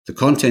The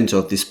content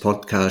of this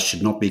podcast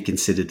should not be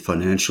considered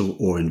financial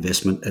or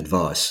investment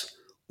advice.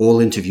 All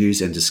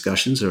interviews and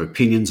discussions are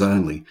opinions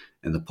only,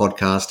 and the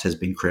podcast has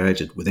been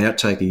created without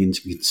taking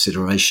into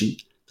consideration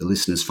the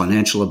listener's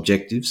financial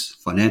objectives,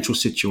 financial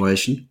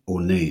situation,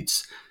 or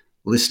needs.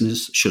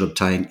 Listeners should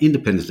obtain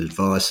independent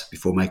advice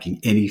before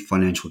making any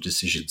financial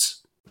decisions.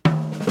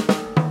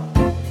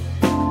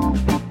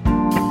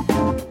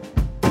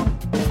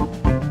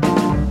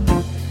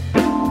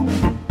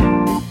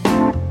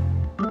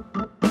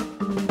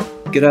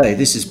 G'day,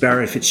 this is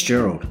Barry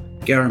Fitzgerald,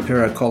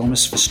 Garimpeiro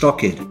columnist for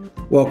Stockhead.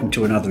 Welcome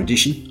to another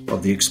edition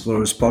of the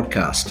Explorers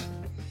Podcast.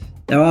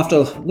 Now, after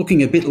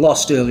looking a bit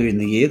lost earlier in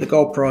the year, the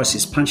gold price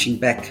is punching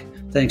back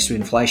thanks to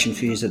inflation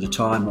fears at a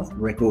time of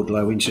record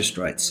low interest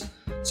rates.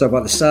 So by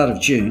the start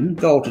of June,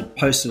 gold had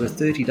posted a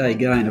 30-day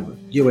gain of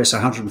US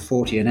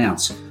 $140 an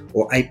ounce,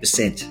 or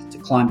 8%, to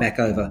climb back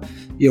over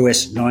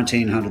US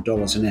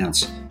 $1,900 an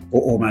ounce,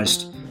 or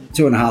almost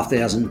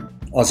 2,500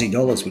 Aussie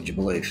dollars, would you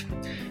believe?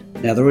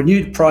 Now, the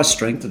renewed price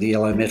strength of the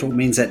yellow metal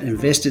means that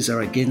investors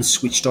are again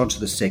switched onto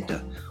the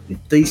sector,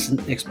 with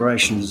decent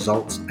exploration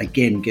results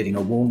again getting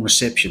a warm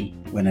reception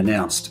when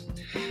announced.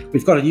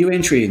 We've got a new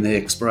entry in the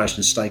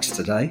exploration stakes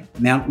today,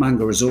 Mt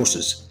Monger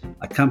Resources,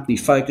 a company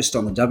focused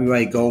on the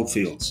WA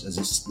goldfields, as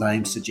its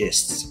name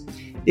suggests.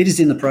 It is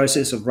in the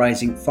process of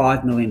raising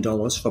 $5 million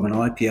from an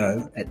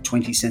IPO at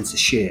 20 cents a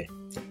share.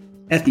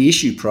 At the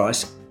issue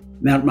price,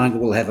 Mt Monger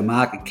will have a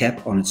market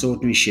cap on its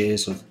ordinary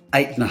shares of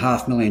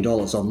 $8.5 million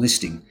on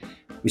listing,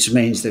 which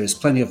means there is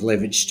plenty of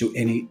leverage to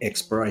any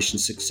exploration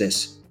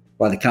success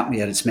by the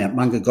company at its Mt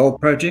Monger Gold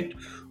Project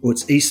or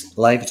its East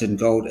Laverton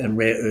Gold and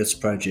Rare Earths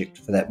Project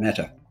for that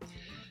matter.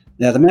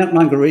 Now, the Mt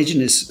Monger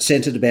region is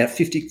centred about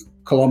 50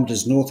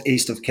 kilometres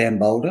northeast of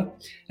Kambolda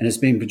and has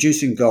been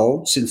producing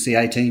gold since the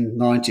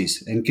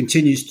 1890s and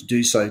continues to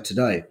do so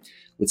today,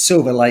 with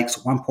Silver Lake's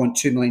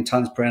 1.2 million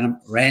tonnes per annum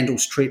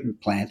Randall's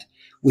treatment plant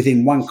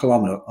within 1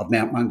 kilometre of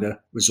Mt Monger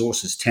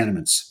Resources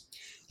tenements.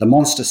 The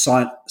monster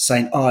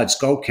St. Ives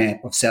gold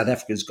camp of South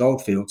Africa's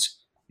goldfields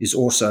is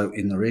also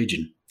in the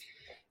region.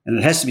 And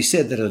it has to be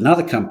said that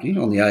another company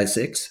on the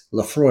ASX,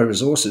 Lachlan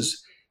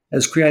Resources,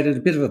 has created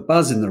a bit of a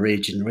buzz in the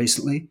region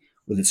recently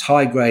with its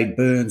high-grade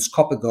Burns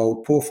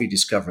copper-gold porphyry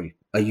discovery,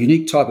 a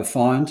unique type of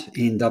find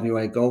in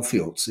WA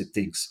goldfields, it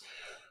thinks.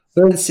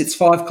 Burns sits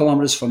 5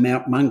 kilometres from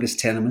Mt Monger's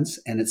tenements,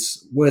 and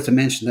it's worth a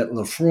mention that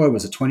Lefroy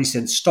was a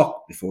 20-cent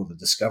stock before the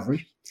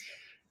discovery.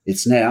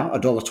 It's now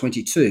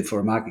 $1.22 for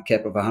a market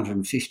cap of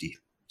 $150.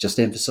 Just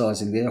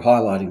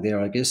highlighting there,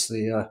 I guess,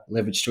 the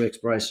leverage to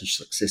exploration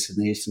success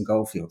in the eastern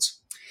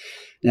goldfields.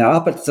 Now,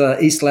 up at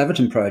East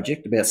Laverton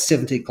Project, about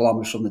 70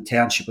 kilometres from the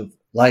township of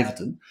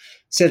Laverton,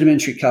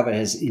 sedimentary cover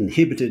has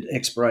inhibited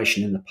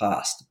exploration in the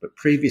past, but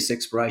previous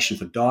exploration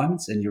for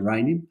diamonds and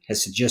uranium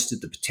has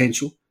suggested the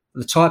potential for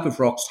the type of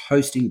rocks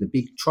hosting the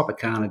big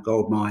Tropicana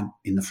gold mine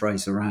in the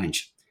Fraser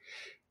Range.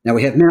 Now,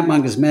 we have Mt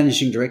Monger's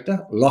Managing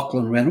Director,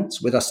 Lachlan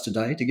Reynolds, with us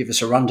today to give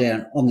us a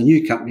rundown on the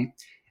new company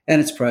and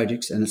its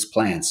projects and its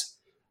plans.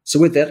 So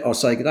with that, I'll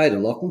say g'day to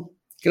Lachlan.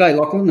 G'day,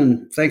 Lachlan,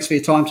 and thanks for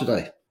your time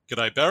today.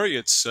 G'day, Barry.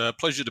 It's a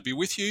pleasure to be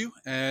with you.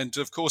 And,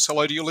 of course,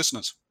 hello to your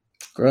listeners.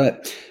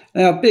 Great.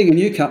 Now, being a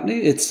new company,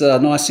 it's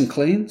nice and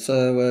clean,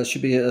 so it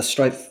should be a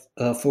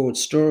straightforward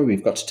story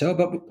we've got to tell.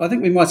 But I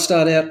think we might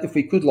start out, if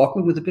we could,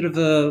 Lachlan, with a bit of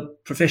a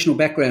professional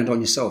background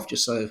on yourself,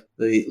 just so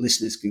the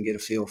listeners can get a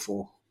feel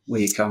for where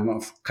you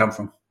come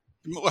from.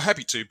 Well,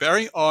 happy to,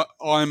 Barry.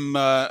 I'm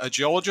a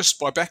geologist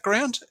by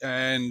background,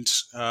 and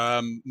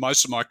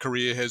most of my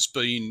career has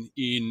been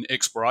in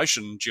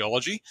exploration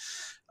geology.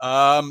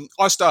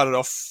 I started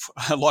off,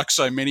 like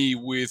so many,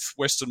 with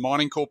Western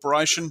Mining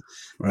Corporation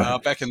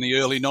back in the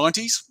early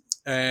 90s,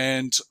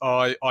 and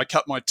I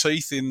cut my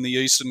teeth in the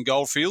eastern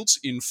goldfields.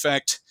 In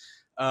fact,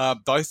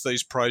 both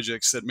these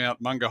projects that Mt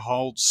Monger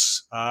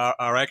holds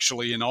are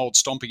actually in old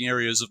stomping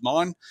areas of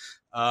mine.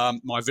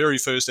 My very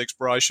first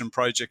exploration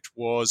project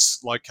was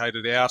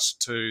located out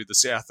to the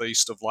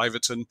southeast of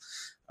Laverton,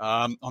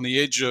 on the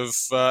edge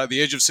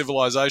of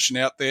civilization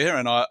out there,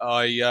 and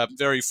I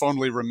very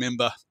fondly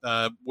remember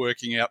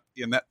working out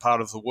in that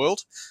part of the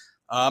world.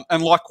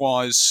 And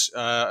likewise,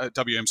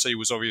 WMC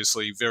was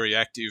obviously very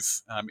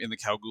active in the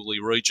Kalgoorlie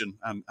region,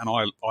 and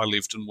I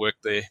lived and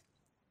worked there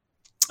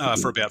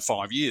for about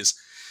 5 years.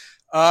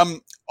 I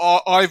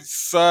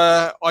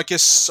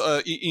guess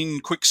in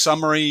quick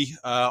summary,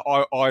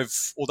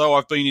 although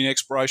I've been in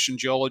exploration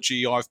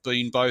geology, I've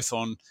been both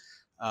on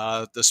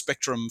the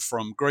spectrum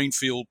from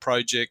greenfield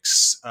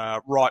projects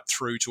right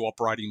through to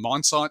operating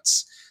mine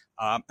sites,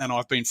 and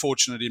I've been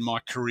fortunate in my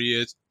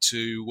career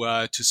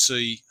to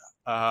see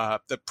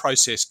the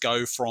process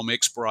go from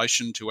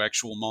exploration to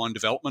actual mine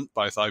development,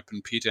 both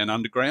open pit and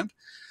underground.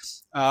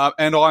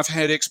 And I've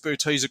had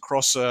expertise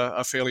across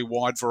a fairly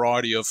wide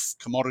variety of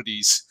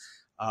commodities.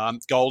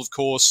 Gold, of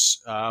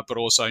course, but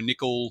also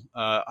nickel,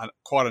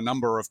 quite a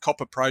number of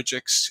copper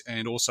projects,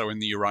 and also in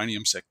the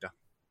uranium sector.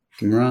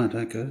 Right,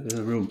 okay.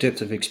 A real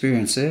depth of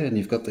experience there, and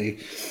you've got the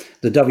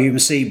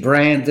WMC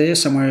brand there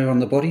somewhere on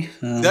the body.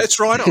 That's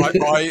right.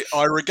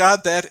 I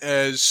regard that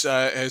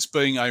as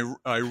being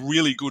a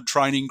really good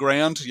training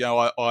ground. You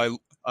know,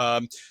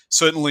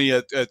 certainly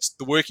it's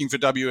the working for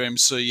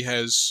WMC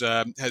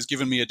has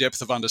given me a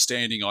depth of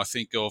understanding, I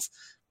think, of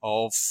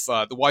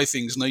the way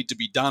things need to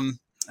be done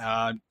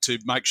to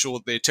make sure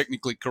they're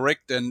technically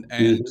correct, and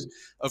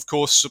of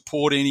course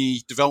support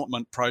any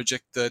development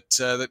project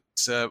that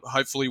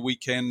hopefully we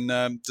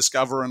can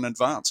discover and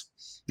advance.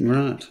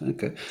 Right,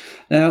 okay.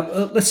 Now,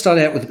 let's start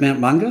out with Mt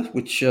Monger,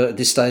 which at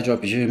this stage I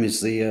presume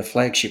is the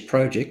flagship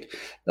project.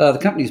 The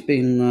company's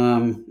been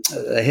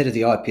ahead of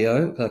the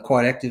IPO,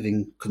 quite active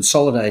in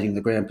consolidating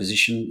the ground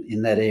position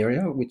in that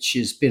area, which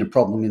has been a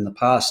problem in the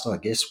past, I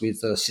guess,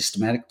 with a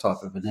systematic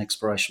type of an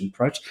exploration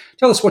approach.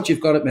 Tell us what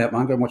you've got at Mt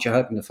Monger and what you're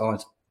hoping to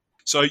find.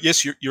 So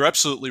yes, you're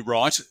absolutely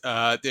right.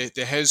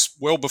 There has,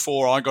 well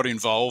before I got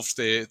involved,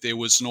 there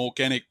was an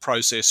organic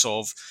process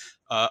of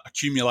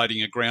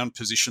accumulating a ground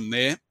position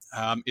there.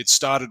 It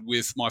started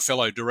with my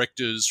fellow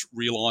directors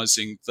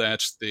realising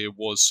that there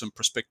was some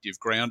prospective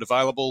ground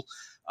available,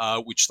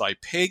 which they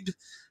pegged.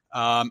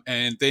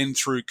 And then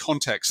through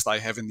contacts they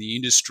have in the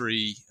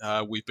industry,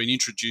 we've been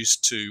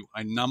introduced to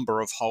a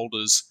number of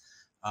holders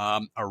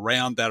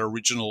around that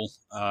original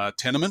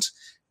tenement.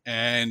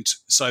 And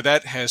so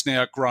that has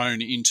now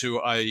grown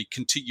into a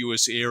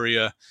contiguous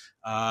area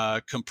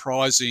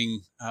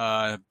comprising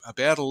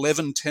about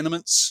 11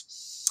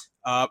 tenements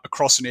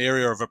across an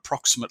area of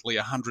approximately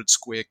 100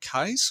 square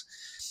k's.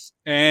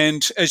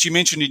 And as you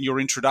mentioned in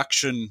your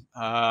introduction,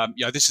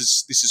 this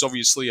is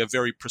obviously a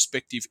very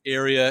prospective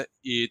area.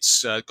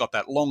 It's got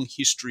that long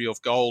history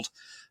of gold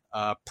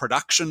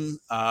production,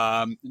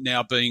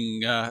 now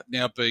being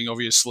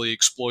obviously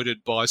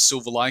exploited by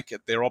Silver Lake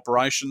at their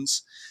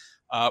operations.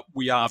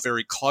 We are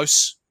very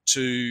close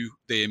to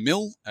their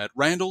mill at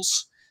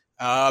Randalls,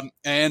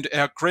 and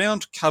our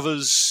ground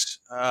covers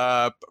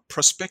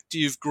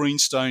prospective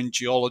greenstone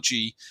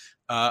geology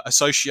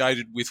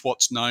associated with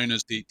what's known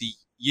as the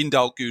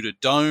Yindalguda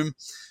Dome,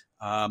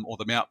 or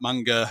the Mt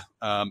Monger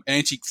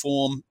Antique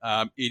Form.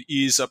 It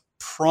is a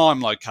prime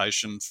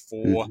location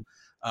for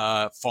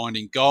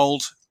finding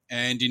gold,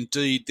 and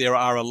indeed there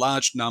are a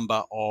large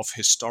number of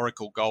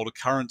historical gold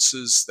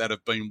occurrences that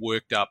have been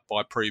worked up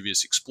by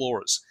previous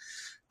explorers.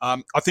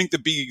 I think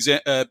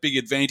the big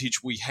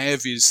advantage we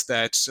have is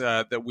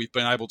that we've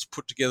been able to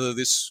put together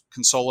this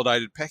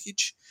consolidated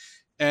package,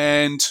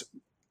 and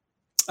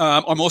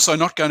I'm also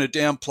not going to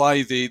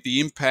downplay the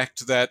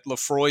impact that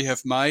Lefroy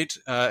have made.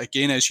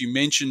 Again, as you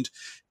mentioned,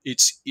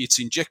 it's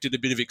injected a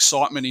bit of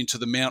excitement into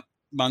the Mt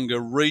Monger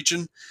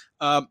region,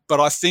 but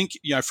I think,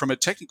 from a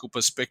technical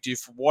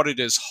perspective, what it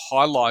has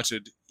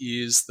highlighted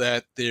is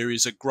that there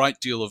is a great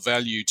deal of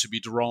value to be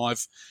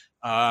derived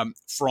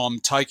from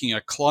taking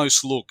a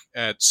close look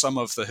at some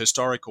of the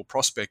historical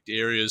prospect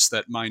areas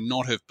that may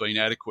not have been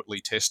adequately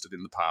tested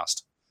in the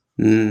past.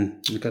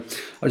 Okay.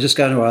 I was just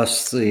going to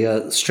ask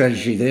the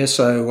strategy there.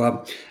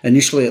 So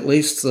initially, at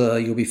least,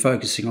 you'll be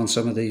focusing on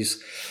some of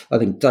these, I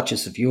think,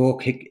 Duchess of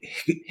York,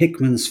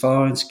 Hickman's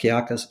Finds,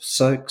 Kiaka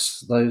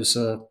Soaks, those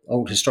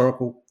old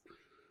historical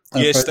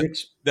Yes,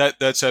 projects.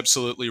 that's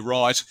absolutely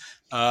right.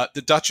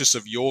 The Duchess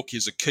of York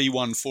is a key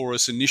one for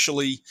us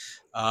initially.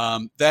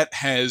 That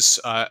has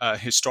a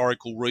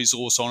historical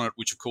resource on it,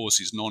 which of course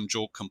is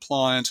non-JORC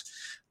compliant.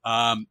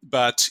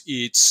 But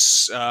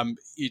it's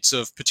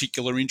of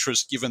particular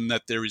interest given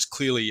that there is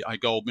clearly a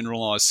gold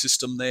mineralised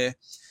system there.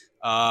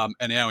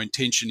 And our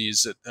intention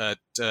is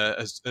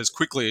as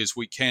quickly as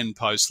we can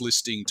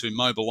post-listing to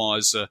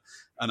mobilise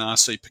an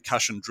RC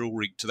percussion drill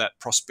rig to that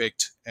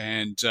prospect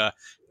and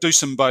do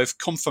some both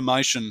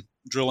confirmation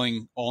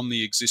drilling on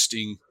the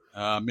existing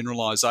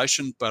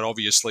mineralisation, but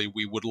obviously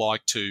we would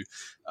like to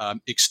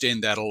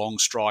extend that along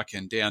strike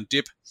and down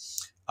dip.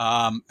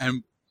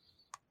 And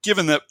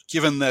given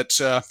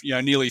that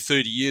nearly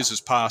 30 years has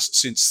passed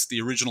since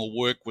the original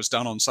work was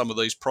done on some of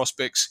these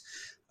prospects,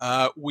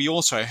 we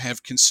also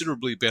have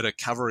considerably better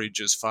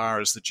coverage as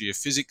far as the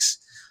geophysics,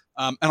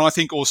 and I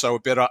think also a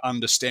better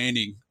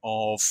understanding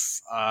of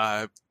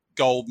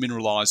gold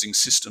mineralising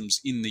systems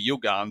in the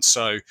Yilgarn.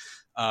 So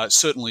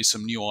certainly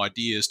some new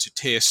ideas to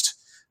test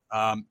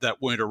that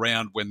weren't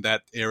around when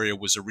that area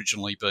was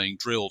originally being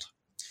drilled.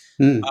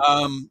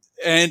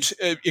 And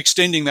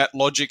extending that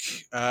logic,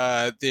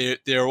 there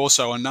are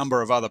also a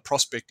number of other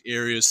prospect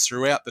areas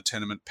throughout the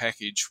tenement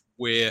package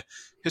where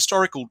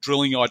historical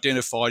drilling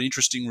identified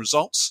interesting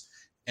results,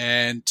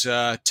 and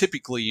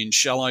typically in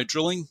shallow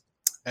drilling.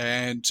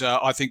 And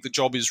I think the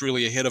job is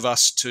really ahead of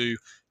us to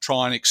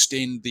try and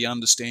extend the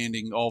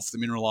understanding of the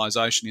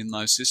mineralisation in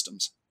those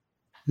systems.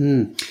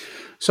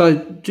 So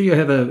do you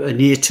have a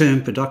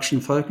near-term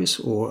production focus,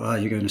 or are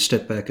you going to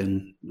step back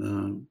and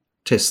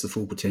test the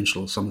full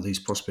potential of some of these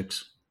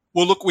prospects?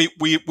 Well, look,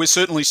 we're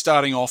certainly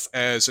starting off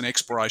as an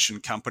exploration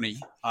company.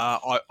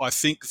 I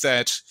think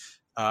that,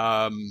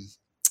 I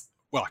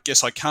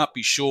guess I can't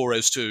be sure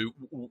as to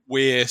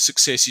where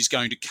success is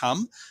going to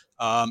come.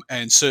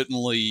 And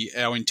certainly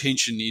our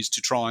intention is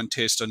to try and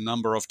test a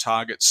number of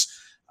targets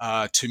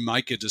to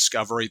make a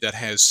discovery that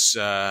has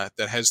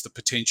the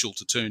potential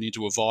to turn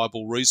into a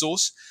viable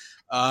resource.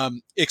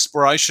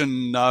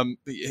 Exploration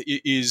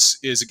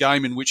is a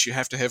game in which you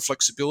have to have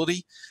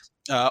flexibility.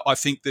 I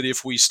think that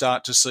if we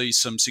start to see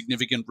some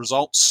significant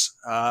results,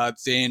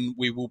 then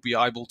we will be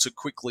able to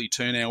quickly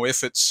turn our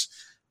efforts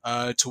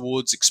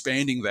towards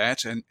expanding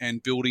that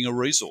and building a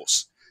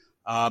resource.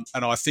 And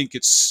I think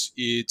it's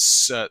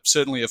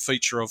certainly a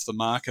feature of the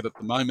market at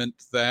the moment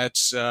that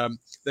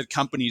that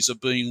companies are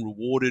being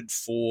rewarded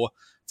for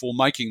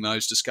making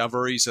those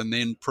discoveries and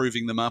then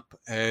proving them up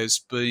as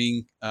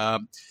being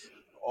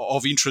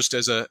of interest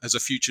as a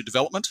future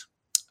development.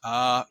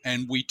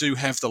 And we do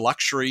have the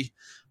luxury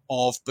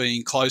of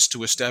being close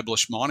to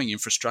established mining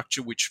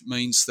infrastructure, which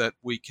means that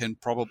we can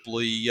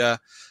probably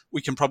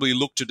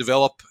look to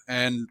develop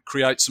and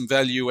create some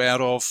value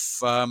out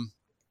of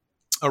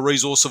a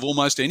resource of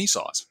almost any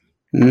size.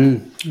 Yeah,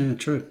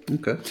 true.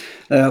 Okay.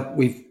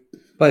 We've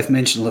both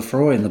mentioned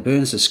Lefroy and the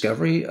Burns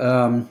discovery.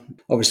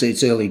 Obviously,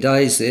 it's early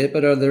days there,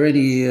 but are there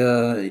any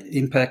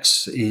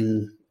impacts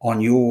on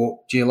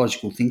your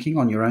geological thinking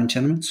on your own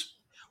tenements?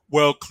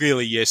 Well,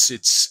 clearly, yes.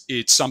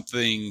 It's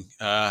something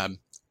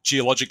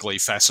geologically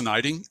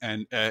fascinating,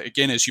 and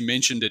again, as you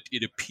mentioned,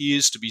 it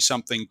appears to be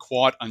something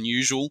quite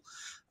unusual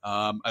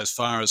as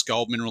far as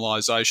gold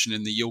mineralisation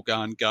in the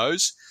Yilgarn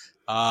goes.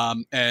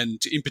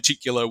 And in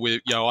particular,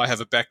 I have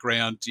a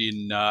background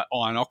in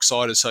iron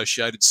oxide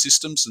associated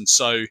systems, and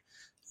so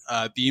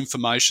the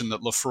information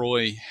that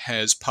Lefroy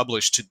has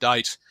published to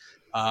date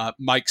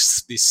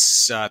makes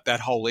this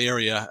that whole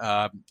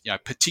area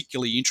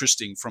particularly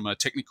interesting from a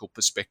technical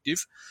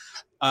perspective.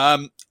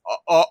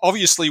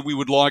 Obviously, we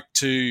would like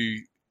to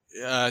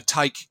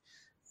take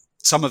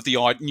some of the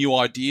new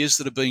ideas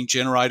that are being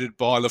generated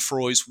by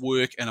Lefroy's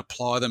work and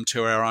apply them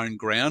to our own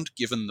ground,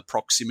 given the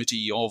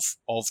proximity of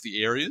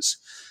the areas.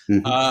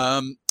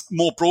 Mm-hmm.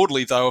 More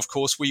broadly, though, of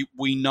course,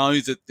 we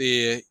know that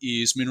there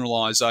is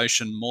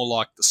mineralisation more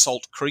like the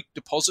Salt Creek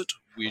deposit,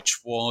 which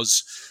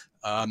was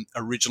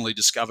originally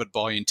discovered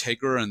by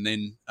Integra and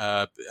then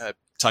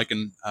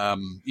taken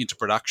into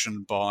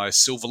production by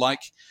Silver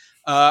Lake.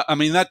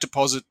 That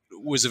deposit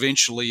was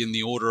eventually in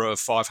the order of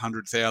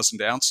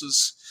 500,000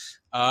 ounces.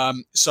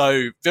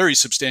 So very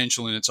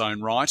substantial in its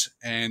own right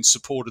and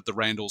supported the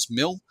Randalls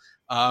Mill.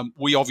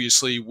 We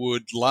obviously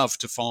would love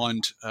to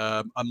find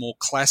a more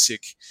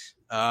classic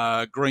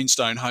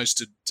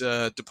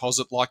greenstone-hosted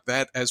deposit like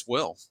that as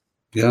well.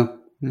 Yeah.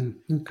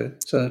 Okay.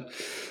 So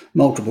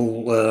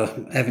multiple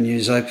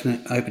avenues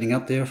opening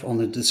up there on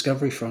the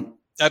discovery front.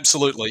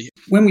 Absolutely.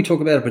 When we talk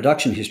about a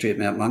production history at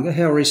Mt Monger,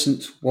 how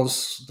recent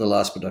was the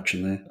last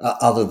production there,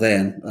 other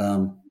than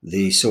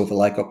the Silver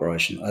Lake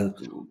operation?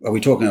 Are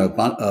we talking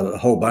a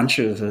whole bunch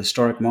of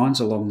historic mines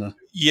along the?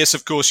 Yes,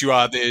 of course you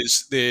are. There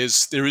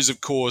is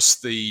of course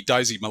the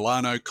Daisy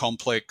Milano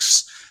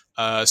complex,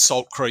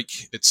 Salt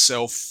Creek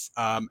itself,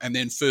 and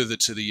then further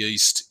to the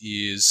east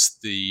is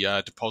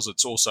the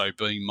deposits also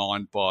being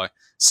mined by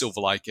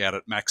Silver Lake out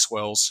at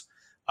Maxwell's.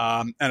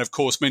 And of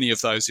course, many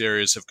of those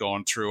areas have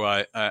gone through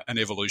an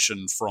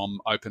evolution from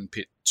open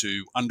pit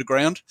to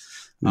underground.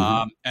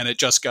 Mm-hmm. And it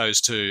just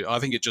I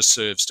think it just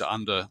serves to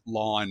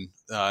underline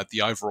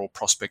the overall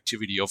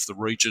prospectivity of the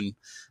region.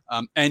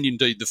 And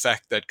indeed the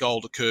fact that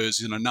gold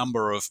occurs in a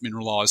number of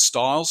mineralised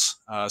styles.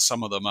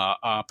 Some of them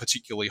are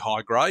particularly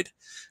high grade.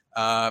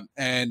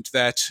 And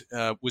that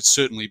would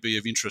certainly be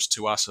of interest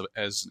to us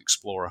as an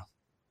explorer.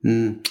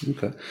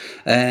 Okay.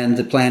 And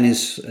the plan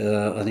is,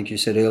 I think you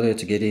said earlier,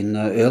 to get in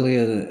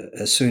earlier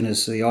as soon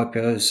as the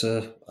IPO's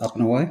up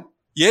and away?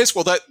 Yes,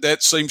 well,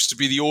 that seems to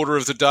be the order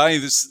of the day.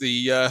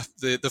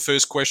 The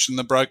first question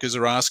the brokers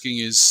are asking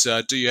is,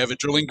 do you have a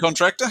drilling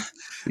contractor?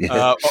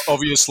 Yeah.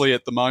 Obviously,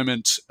 at the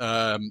moment,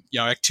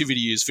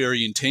 activity is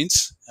very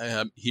intense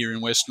here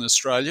in Western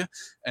Australia,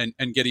 and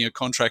getting a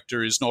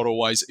contractor is not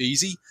always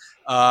easy.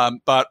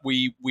 But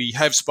we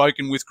have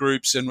spoken with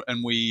groups and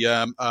we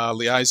are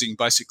liaising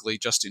basically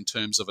just in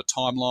terms of a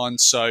timeline.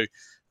 So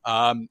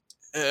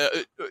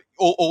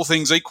all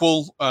things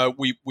equal,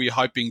 we're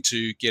hoping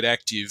to get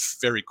active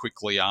very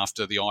quickly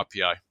after the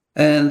IPO.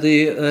 And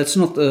it's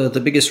not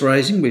the biggest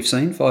raising we've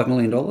seen, $5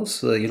 million.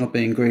 You're not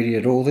being greedy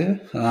at all there.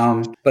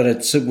 But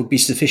it would be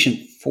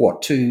sufficient for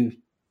what, two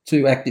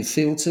active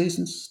field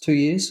seasons, 2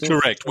 years? Or?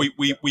 Correct.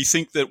 We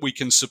think that we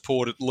can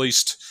support at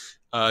least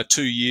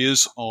 2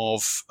 years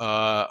of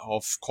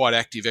quite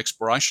active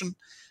exploration.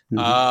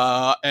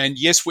 Mm-hmm. And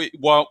yes,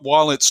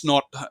 while it's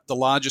not the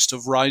largest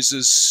of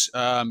raises,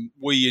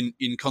 we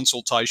in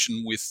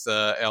consultation with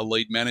our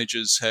lead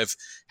managers have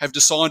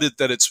decided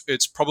that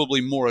it's probably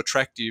more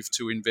attractive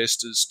to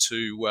investors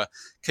to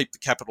keep the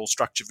capital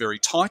structure very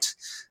tight.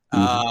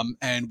 Mm-hmm.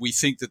 And we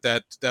think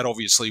that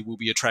obviously will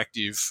be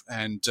attractive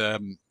and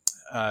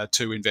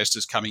to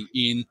investors coming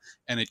in,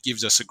 and it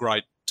gives us a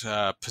great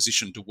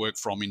position to work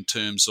from in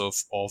terms of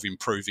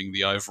improving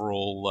the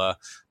overall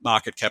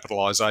market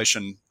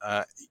capitalisation,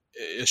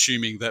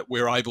 assuming that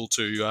we're able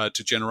to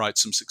generate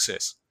some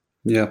success.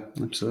 Yeah,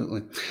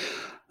 absolutely.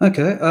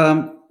 Okay.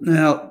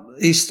 Now,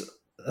 East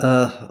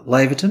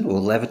Laverton, or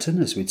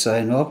Laverton, as we'd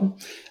say in Melbourne,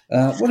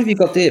 what have you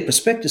got there?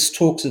 Prospectus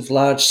talks of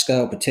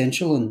large-scale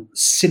potential and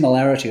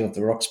similarity of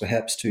the rocks,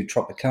 perhaps, to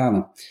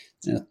Tropicana.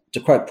 Now, to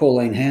quote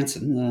Pauline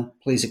Hanson,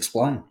 please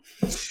explain.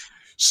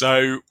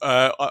 So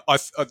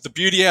the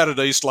beauty out at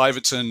East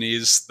Laverton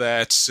is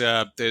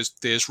that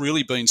there's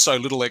really been so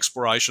little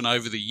exploration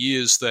over the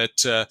years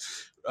that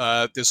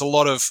there's a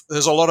lot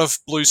of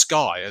blue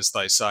sky, as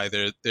they say.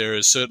 There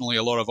is certainly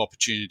a lot of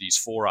opportunities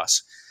for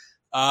us.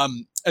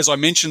 As I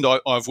mentioned,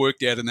 I've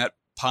worked out in that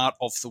part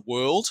of the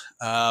world,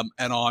 and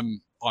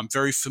I'm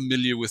very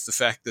familiar with the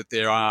fact that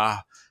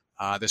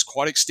there's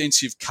quite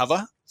extensive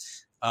cover,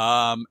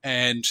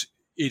 and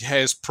it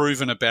has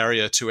proven a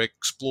barrier to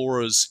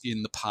explorers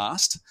in the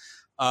past.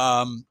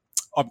 I'm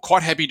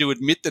quite happy to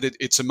admit that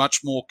it's a much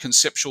more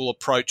conceptual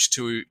approach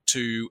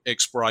to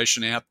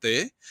exploration out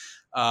there.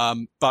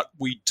 But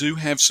we do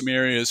have some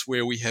areas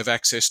where we have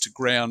access to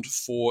ground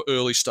for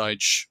early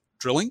stage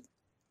drilling.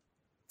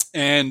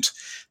 And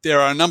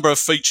there are a number of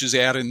features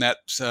out in that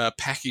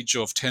package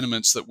of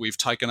tenements that we've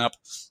taken up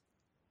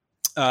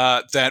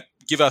that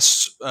give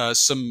us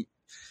some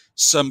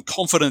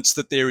confidence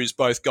that there is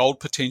both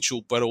gold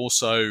potential, but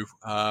also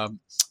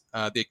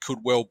there could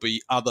well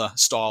be other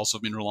styles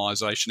of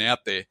mineralisation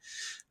out there.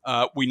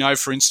 We know,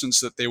 for instance,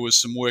 that there was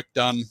some work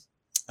done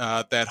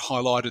that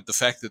highlighted the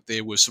fact that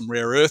there were some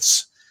rare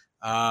earths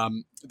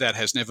that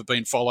has never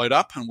been followed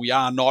up, and we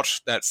are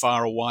not that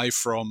far away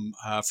from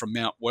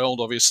Mount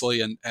Weld,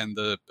 obviously, and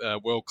the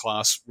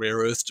world-class rare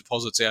earth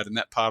deposits out in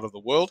that part of the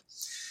world.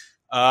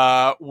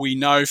 We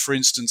know, for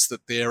instance,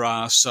 that there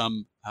are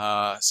some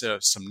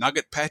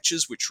nugget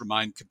patches which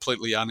remain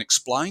completely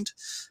unexplained.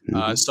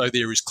 Mm-hmm. So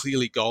there is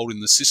clearly gold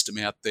in the system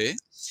out there.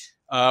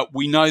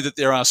 We know that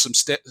there are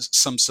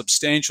some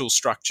substantial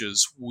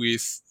structures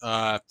with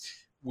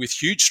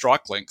huge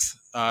strike length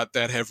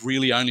that have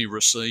really only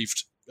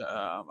received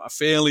a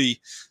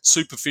fairly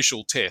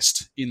superficial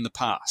test in the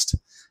past.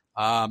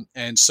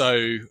 And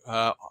so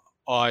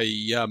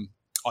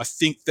I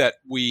think that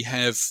we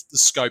have the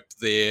scope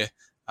there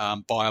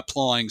by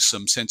applying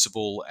some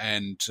sensible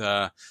and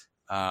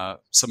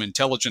some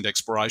intelligent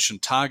exploration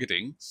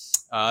targeting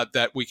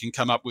that we can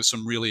come up with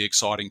some really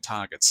exciting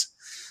targets.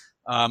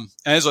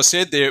 As I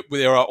said,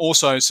 there are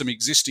also some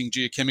existing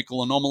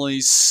geochemical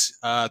anomalies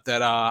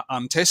that are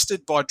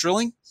untested by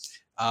drilling.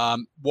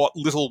 What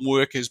little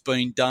work has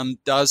been done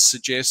does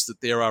suggest that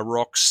there are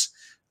rocks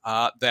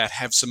that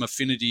have some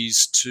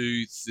affinities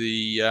to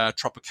the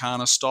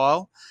Tropicana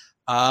style,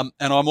 and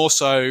I'm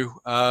also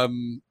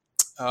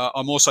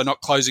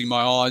not closing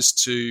my eyes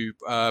to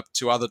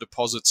other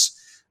deposits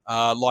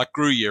like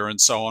Gruyere and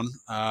so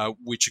on,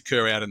 which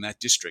occur out in that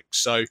district.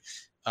 So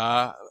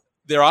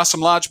there are some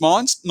large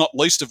mines, not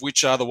least of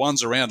which are the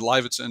ones around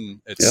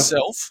Laverton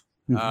itself.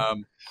 Yep.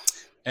 Mm-hmm.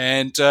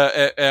 And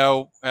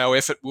our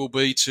effort will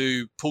be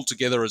to pull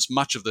together as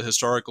much of the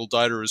historical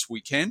data as we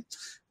can,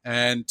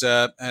 and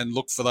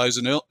look for those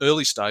in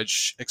early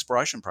stage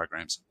exploration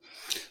programs.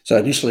 So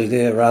initially,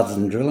 there, rather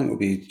than drilling, it will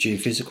be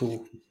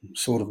geophysical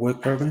sort of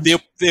work programs.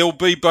 There'll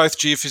be both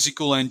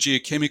geophysical and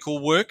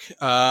geochemical work,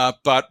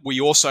 but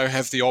we also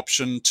have the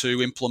option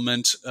to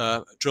implement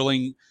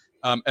drilling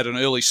at an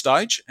early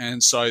stage,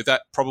 and so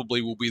that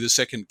probably will be the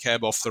second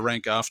cab off the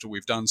rank after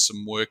we've done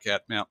some work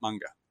at Mt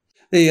Monger.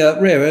 The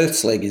rare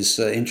earths leg is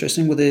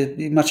interesting. Will there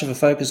be much of a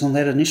focus on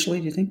that initially,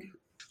 do you think?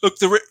 Look,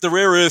 the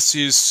rare earths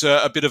is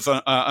a bit of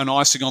an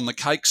icing on the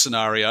cake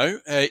scenario.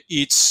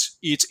 It's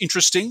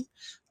interesting.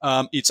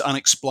 It's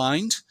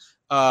unexplained.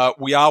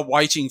 We are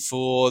waiting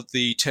for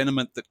the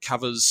tenement that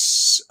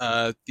covers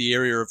the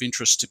area of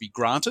interest to be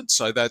granted.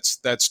 So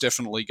that's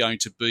definitely going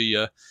to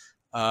be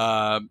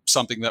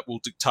something that will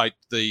dictate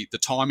the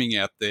timing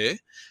out there.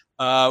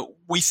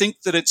 We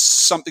think that it's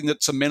something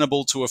that's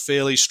amenable to a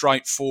fairly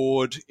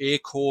straightforward air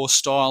core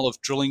style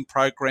of drilling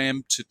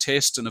program to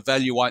test and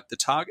evaluate the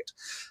target.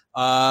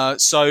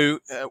 So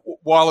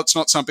while it's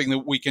not something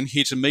that we can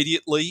hit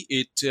immediately,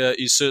 it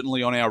is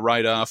certainly on our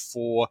radar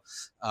for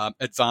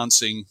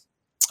advancing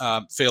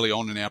early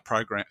on in our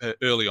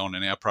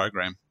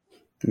program.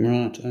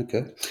 Right.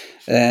 Okay.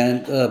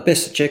 And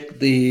best to check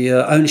the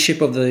ownership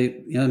of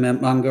the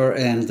Mt Monger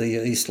and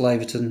the East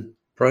Laverton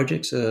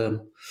projects. Are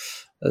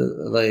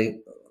they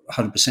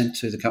 100%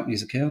 to the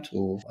company's account,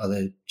 or are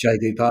they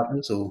JV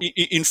partners? Or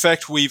in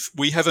fact, we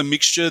have a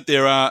mixture.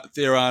 There are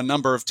a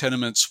number of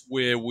tenements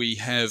where we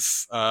have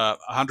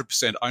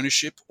 100%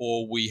 ownership,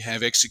 or we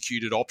have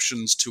executed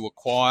options to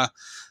acquire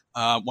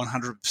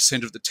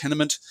 100% of the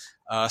tenement,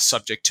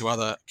 subject to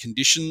other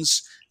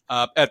conditions.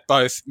 At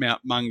both Mt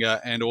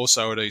Monger and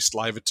also at East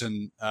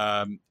Laverton,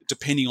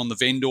 depending on the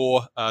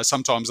vendor.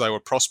 Sometimes they were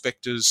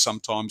prospectors,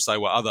 sometimes they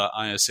were other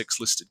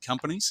ASX-listed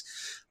companies,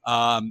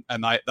 and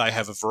they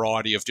have a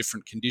variety of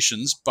different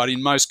conditions. But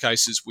in most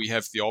cases, we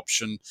have the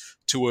option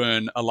to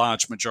earn a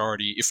large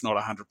majority, if not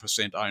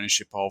 100%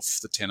 ownership of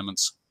the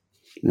tenements.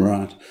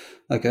 Right.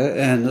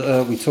 Okay. And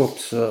I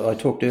talked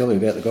earlier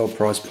about the gold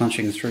price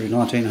punching through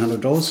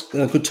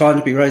 $1,900. A good time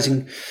to be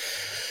raising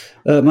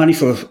money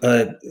for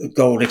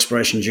gold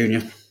exploration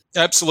junior.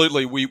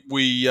 Absolutely.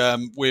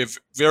 We're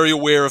very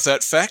aware of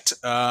that fact,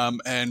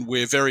 and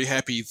we're very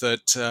happy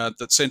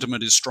that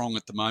sentiment is strong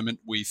at the moment.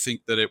 We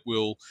think that it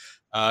will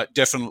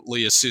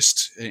definitely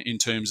assist in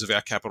terms of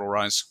our capital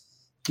raise.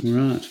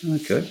 Right,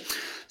 okay.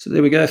 So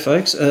there we go,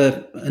 folks.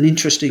 An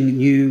interesting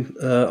new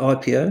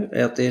IPO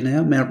out there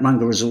now, Mt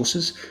Monger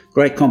Resources.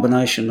 Great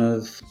combination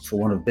of, for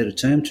want of a better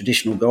term,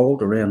 traditional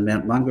gold around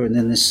Mt Monger, and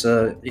then this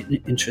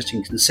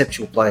interesting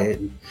conceptual play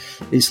in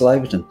East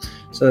Laverton.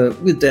 So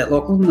with that,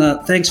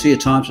 Lachlan, thanks for your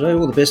time today.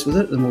 All the best with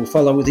it, and we'll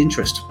follow with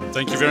interest.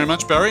 Thank you very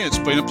much, Barry. It's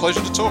been a pleasure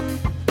to talk.